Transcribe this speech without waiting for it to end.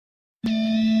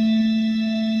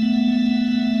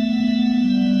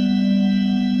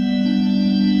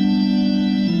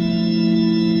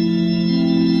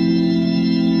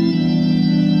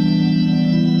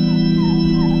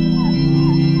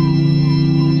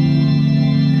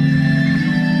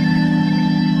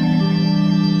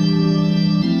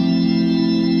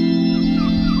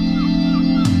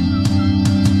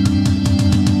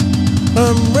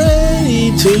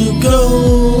to go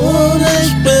und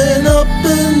ich bin up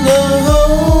in the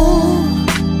hole.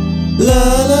 La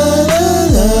la la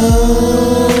la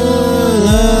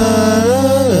la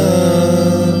la la.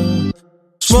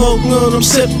 Smoking und I'm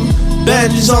sipping,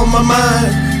 Benji's on my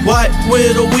mind. White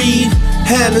with a weed,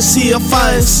 Hennessy auf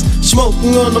Eis.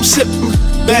 Smoking und I'm sipping,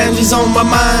 Benji's on my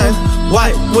mind.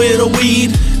 White with a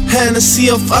weed,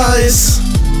 Hennessy auf Eis.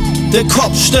 Der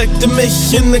Kopf steckte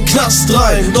mich in den Knast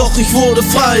rein, doch ich wurde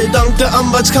frei, dank der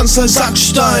Anwaltskanzlei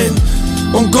Sackstein.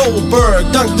 Und Goldberg,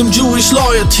 dank dem Jewish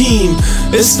Lawyer Team,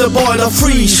 ist der Boiler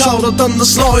free, shoutout an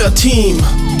das Lawyer Team.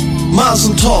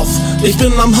 Masentopf, ich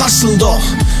bin am Hustlen doch,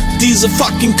 diese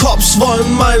fucking Cops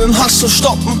wollen meinen Hustle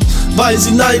stoppen, weil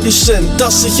sie neidisch sind,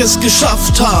 dass ich es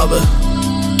geschafft habe.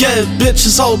 Geld,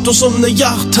 Bitches, Autos und ne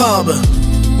Yacht habe.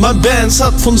 Mein Benz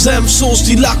hat von Senfsoße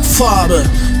die Lackfarbe.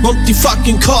 Und die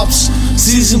fucking Cops,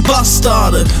 sie sind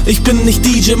Bastarde. Ich bin nicht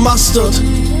DJ Mustard,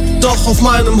 doch auf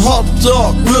meinem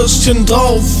Hotdog Würstchen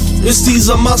drauf ist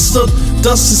dieser Mustard.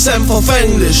 Das ist Senf auf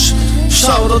Englisch.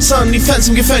 Shoutouts an die Fans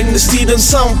im Gefängnis, die den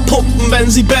Sound puppen, wenn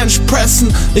sie Bench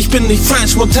pressen. Ich bin nicht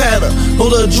French Montana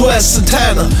oder Joe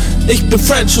Santana. Ich bin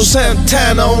French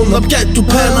Santana und hab Geld, du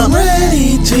Penner. I'm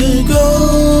ready to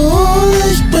go,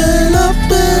 ich bin up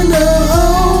in the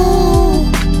hole.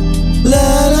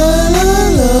 La la la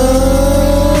la,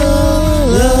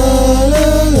 la la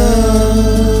la.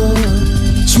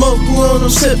 Smoking when I'm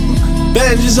sipping,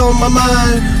 Benji's on my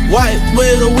mind. White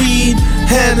with a weed,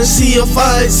 Hennessy auf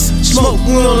Eis.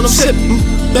 Smoking when I'm sipping,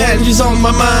 Benji's on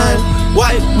my mind.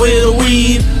 White with a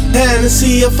weed,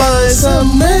 Hennessy auf Eis.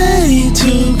 I'm ready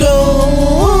to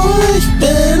go.